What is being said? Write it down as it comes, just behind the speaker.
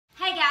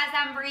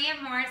I'm Bria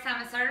Morris.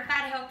 I'm a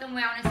certified health and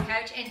wellness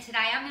coach, and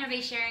today I'm going to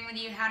be sharing with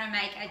you how to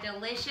make a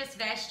delicious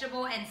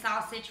vegetable and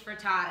sausage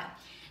frittata.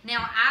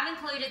 Now, I've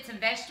included some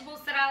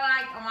vegetables that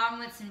I like along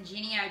with some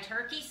Genio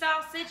turkey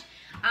sausage.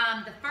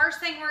 The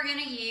first thing we're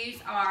going to use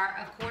are,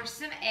 of course,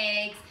 some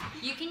eggs.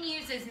 You can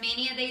use as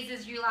many of these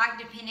as you like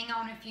depending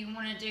on if you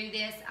want to do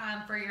this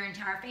for your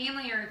entire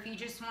family or if you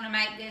just want to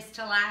make this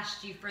to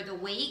last you for the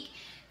week.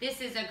 This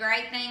is a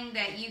great thing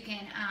that you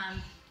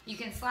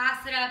can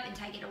slice it up and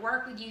take it to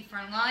work with you for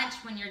lunch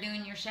when you're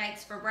doing your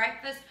shakes for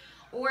breakfast,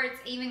 or it's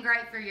even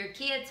great for your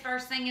kids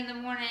first thing in the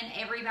morning.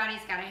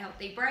 Everybody's got a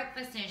healthy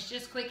breakfast and it's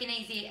just quick and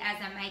easy as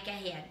a make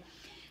ahead.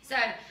 So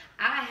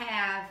I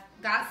have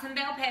got some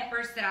bell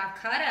peppers that I've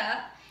cut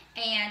up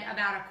and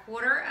about a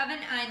quarter of an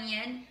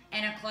onion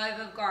and a clove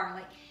of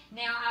garlic.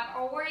 Now I've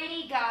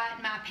already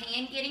got my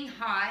pan getting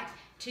hot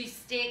to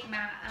stick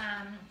my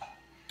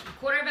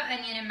quarter of an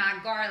onion and my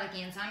garlic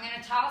in. So I'm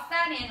going to toss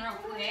that in real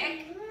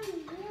quick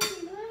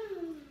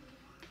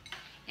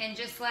and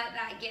just let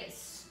that get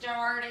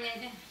started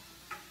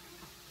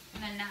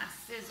and a nice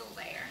sizzle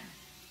there.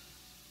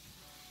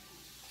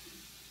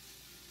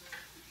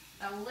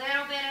 A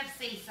little bit of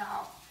sea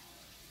salt.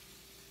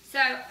 So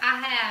I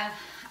have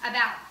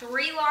about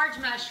 3 large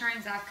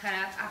mushrooms I've cut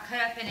up. I've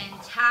cut up an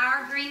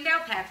entire green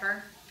bell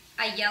pepper,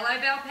 a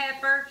yellow bell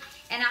pepper,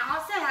 and I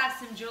also have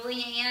some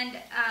julienne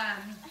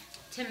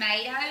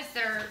tomatoes.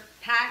 They're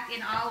packed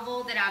in olive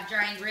oil that I've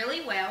drained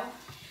really well.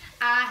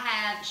 I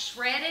have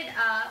shredded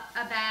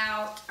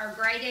up or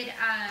grated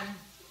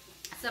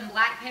some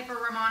black pepper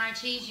Romano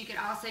cheese. You could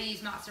also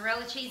use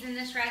mozzarella cheese in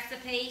this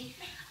recipe.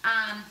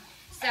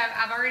 So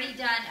I've already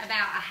done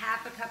about a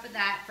half a cup of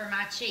that for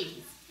my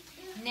cheese.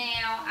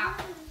 Now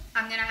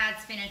I'm going to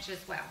add spinach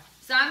as well.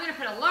 So I'm going to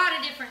put a lot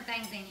of different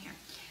things in here.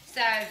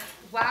 So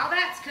while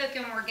that's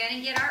cooking, we're going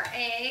to get our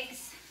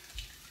eggs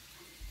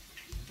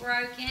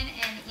broken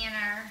and in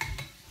our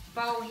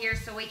bowl here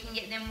so we can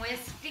get them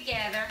whisked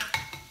together.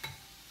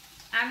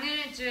 I'm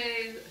going to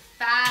do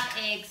 5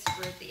 eggs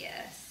for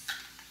this,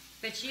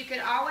 but you could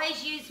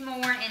always use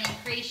more and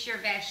increase your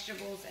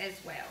vegetables as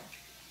well.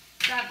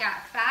 So I've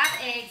got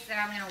 5 eggs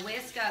that I'm going to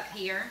whisk up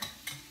here,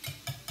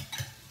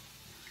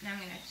 and I'm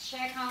going to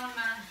check on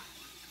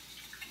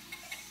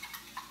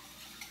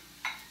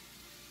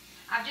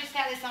I've just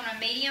got this on a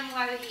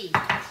medium-low heat.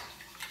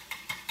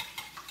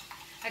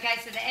 Okay,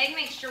 so the egg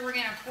mixture we're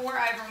going to pour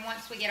over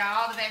once we get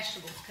all the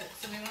vegetables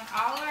cooked. So we want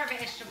all of our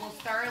vegetables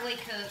thoroughly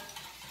cooked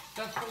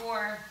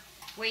before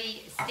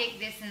we stick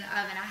this in the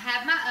oven. I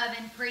have my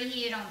oven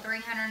preheated on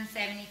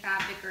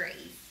 375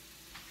 degrees.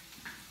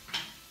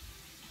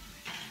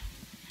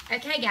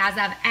 Okay guys,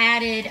 I've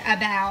added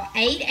about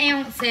 8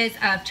 ounces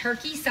of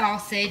turkey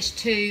sausage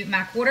to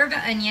my quarter of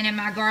an onion and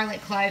my garlic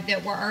clove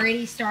that were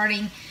already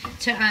starting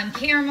to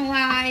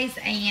caramelize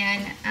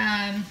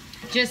and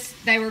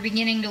they were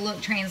beginning to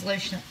look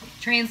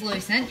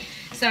translucent.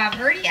 So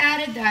I've already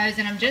added those,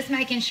 and I'm just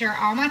making sure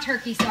all my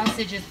turkey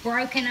sausage is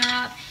broken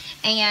up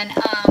and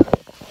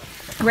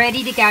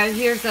ready to go.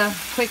 Here's a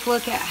quick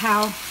look at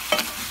how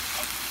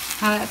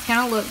that's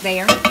going to look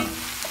there.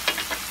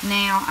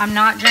 Now, I'm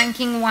not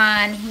drinking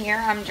wine here.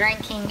 I'm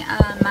drinking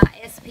my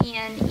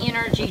SPN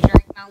energy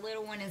drink. My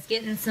little one is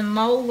getting some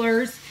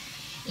molars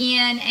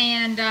in,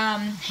 and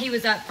he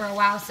was up for a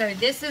while. So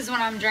this is what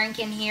I'm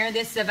drinking here.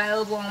 This is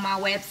available on my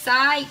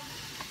website.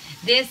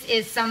 This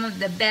is some of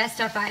the best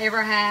stuff I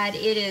ever had.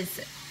 It is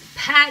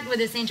packed with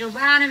essential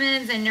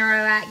vitamins and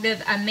neuroactive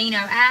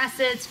amino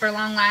acids for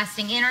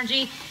long-lasting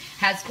energy.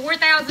 Has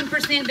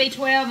 4,000%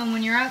 B12, and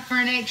when you're up for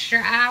an extra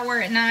hour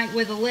at night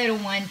with a little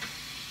one,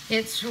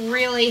 it's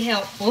really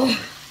helpful.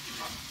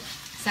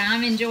 So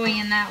I'm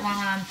enjoying that while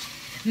I'm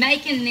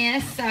making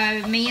this,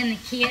 so me and the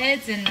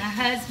kids and the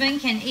husband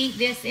can eat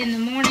this in the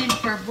morning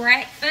for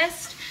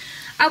breakfast.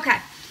 Okay,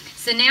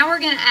 so now we're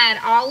going to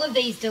add all of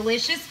these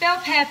delicious bell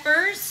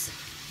peppers.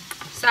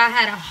 So I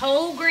had a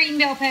whole green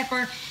bell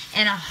pepper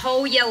and a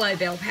whole yellow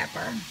bell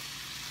pepper,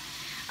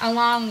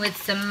 along with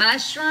some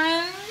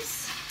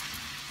mushrooms.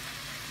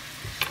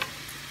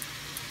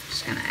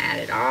 Just going to add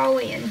it all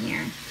in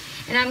here.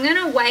 And I'm going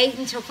to wait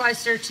until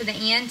closer to the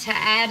end to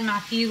add my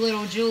few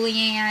little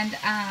julienne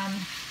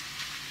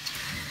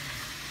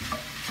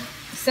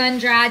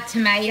sun-dried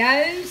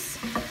tomatoes.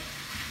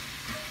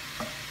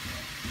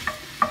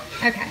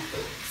 Okay,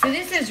 so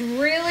this is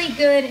really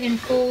good and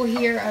full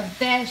here of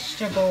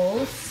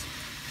vegetables.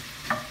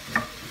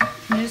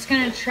 I'm just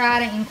going to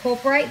try to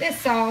incorporate the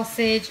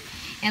sausage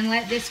and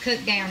let this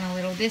cook down a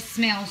little. This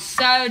smells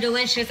so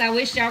delicious. I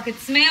wish y'all could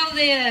smell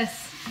this.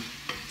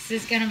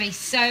 This is going to be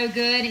so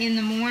good in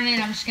the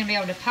morning. I'm just going to be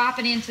able to pop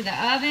it into the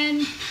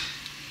oven.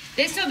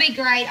 This will be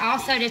great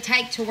also to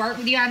take to work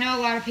with you. I know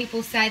a lot of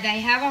people say they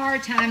have a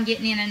hard time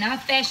getting in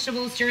enough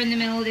vegetables during the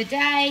middle of the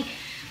day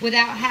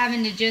without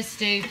having to just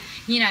do,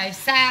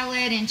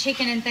 salad and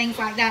chicken and things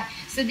like that.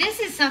 So this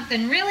is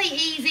something really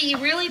easy,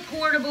 really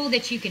portable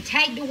that you could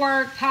take to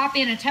work, pop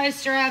in a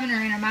toaster oven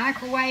or in a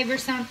microwave or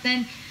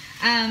something,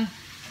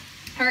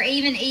 or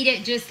even eat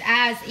it just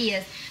as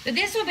is. But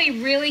this will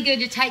be really good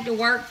to take to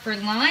work for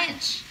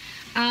lunch.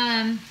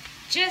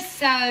 just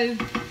so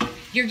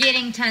you're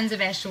getting tons of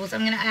vegetables.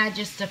 I'm going to add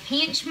just a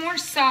pinch more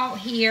salt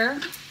here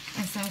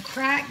and some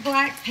cracked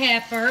black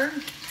pepper.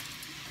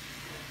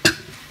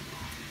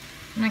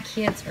 My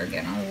kids are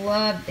going to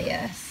love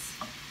this.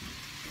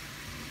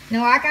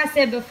 Now, like I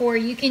said before,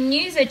 you can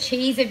use a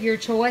cheese of your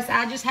choice.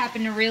 I just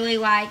happen to really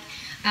like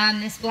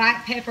this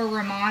black pepper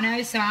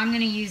Romano, so I'm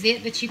going to use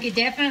it. But you could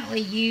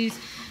definitely use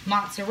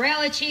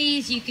mozzarella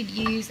cheese. You could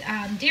use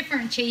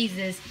different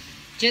cheeses.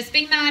 Just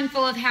be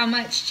mindful of how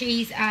much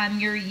cheese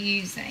you're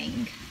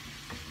using.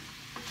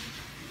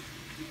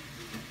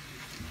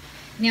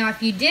 Now,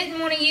 if you didn't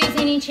want to use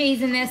any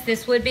cheese in this,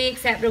 this would be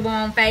acceptable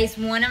on phase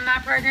 1 of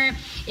my program.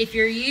 If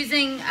you're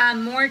using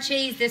more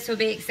cheese, this will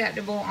be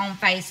acceptable on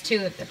phase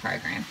 2 of the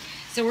program.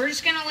 So we're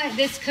just going to let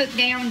this cook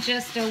down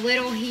just a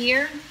little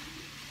here.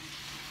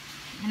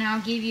 And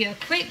I'll give you a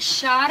quick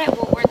shot at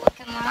what we're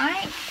looking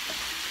like.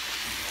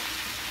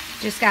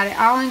 Just got it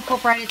all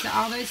incorporated so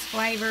all those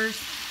flavors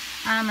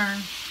are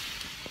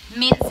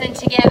mincing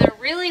together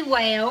really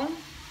well.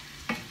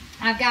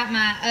 I've got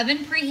my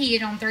oven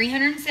preheated on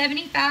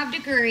 375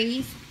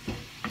 degrees.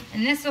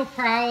 And this will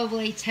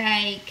probably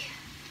take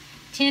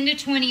 10 to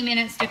 20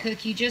 minutes to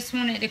cook. You just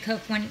want it to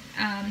cook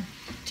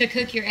to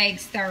cook your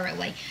eggs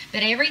thoroughly.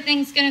 But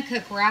everything's going to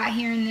cook right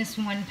here in this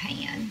one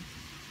pan.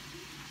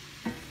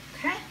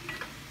 Okay.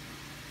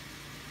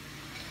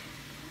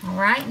 All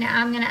right, now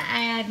I'm going to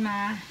add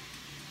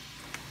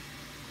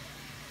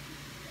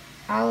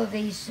all of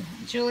these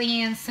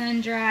julienne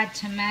sun-dried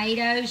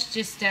tomatoes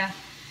just to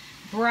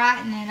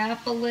brighten it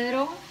up a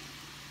little.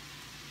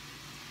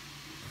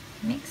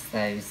 Mix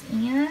those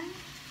in.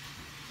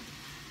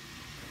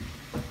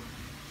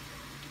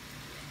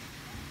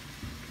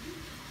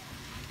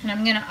 And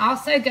I'm going to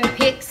also go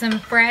pick some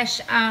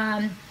fresh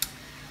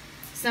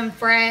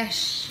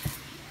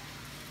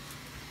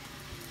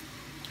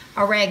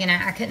oregano.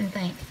 I couldn't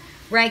think.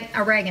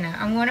 Oregano.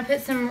 I'm going to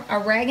put some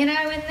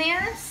oregano in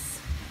this,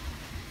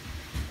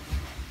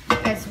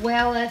 as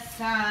well as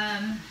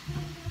some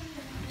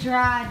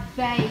dried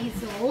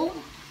basil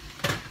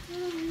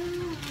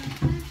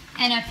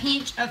and a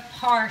pinch of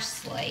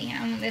parsley.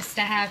 I want this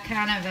to have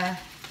kind of a,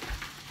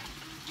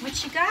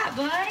 what you got,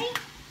 buddy?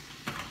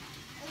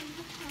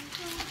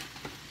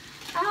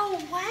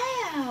 Oh,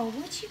 wow.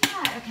 What you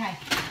got? Okay.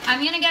 I'm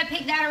going to go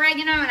pick that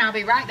oregano and I'll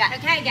be right back.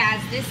 Okay,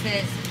 guys, this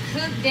is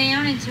cooked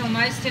down until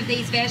most of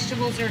these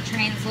vegetables are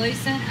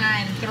translucent.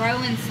 I am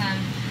throwing some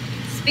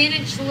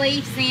spinach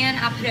leaves in.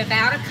 I put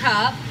about a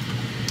cup.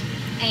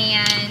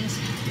 And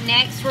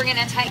next, we're going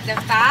to take the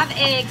 5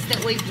 eggs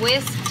that we've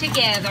whisked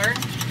together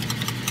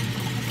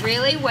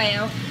really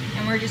well,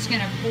 and we're just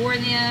going to pour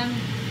them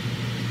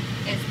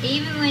as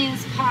evenly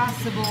as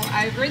possible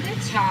over the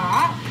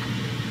top.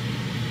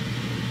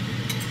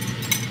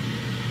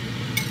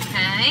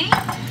 Okay.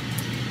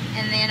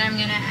 And then I'm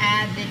going to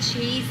add the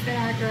cheese that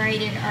I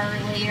grated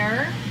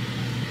earlier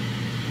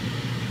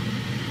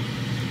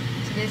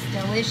to this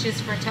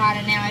delicious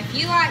frittata. Now, if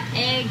you like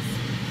eggs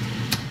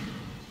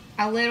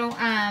a little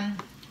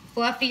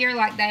fluffier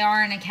like they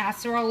are in a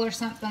casserole or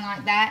something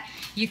like that,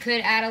 you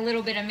could add a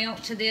little bit of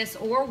milk to this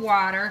or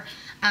water.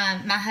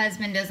 My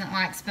husband doesn't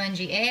like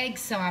spongy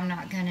eggs, so I'm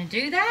not going to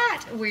do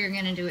that. We're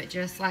going to do it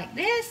just like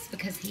this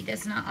because he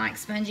does not like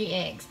spongy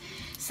eggs.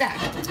 So,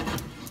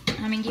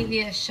 let me give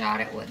you a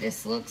shot at what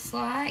this looks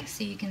like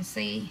so you can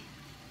see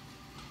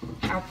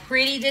how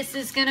pretty this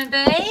is going to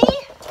be.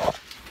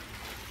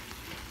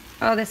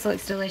 Oh, this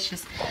looks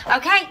delicious.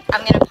 Okay,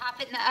 I'm going to pop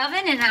it in the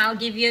oven and I'll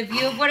give you a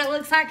view of what it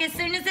looks like as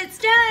soon as it's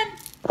done.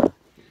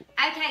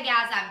 Okay,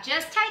 guys, I've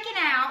just taken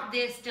out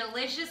this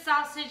delicious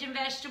sausage and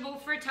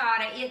vegetable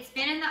frittata. It's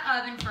been in the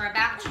oven for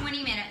about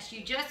 20 minutes.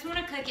 You just want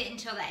to cook it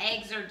until the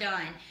eggs are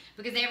done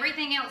because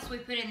everything else we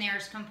put in there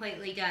is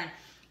completely done.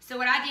 So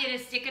what I did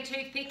is stick a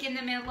toothpick in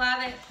the middle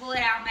of it, pull it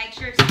out, make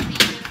sure it's clean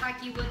just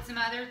like you would some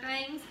other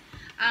things.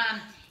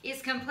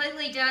 It's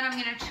completely done. I'm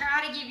going to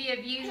try to give you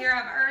a view here.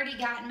 I've already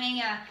gotten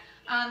me a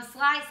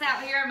slice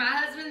out here. My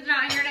husband's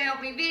not here to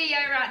help me video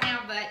right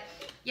now, but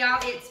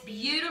y'all, it's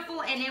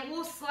beautiful and it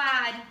will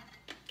slide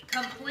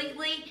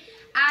completely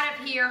out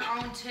of here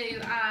onto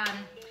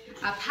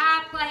a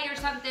pie plate or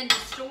something to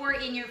store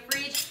in your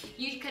fridge.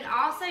 You could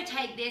also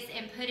take this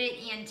and put it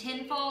in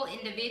tinfoil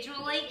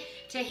individually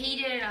to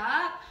heat it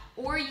up,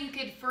 or you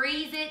could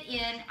freeze it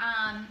in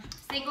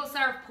single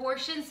serve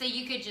portions so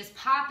you could just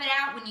pop it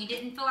out when you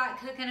didn't feel like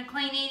cooking a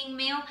clean eating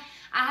meal.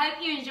 I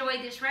hope you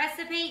enjoyed this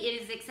recipe.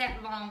 It is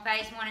acceptable on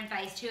phase 1 and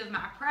phase 2 of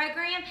my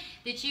program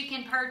that you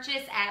can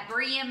purchase at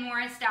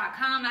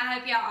briennemorris.com. I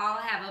hope y'all all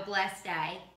have a blessed day.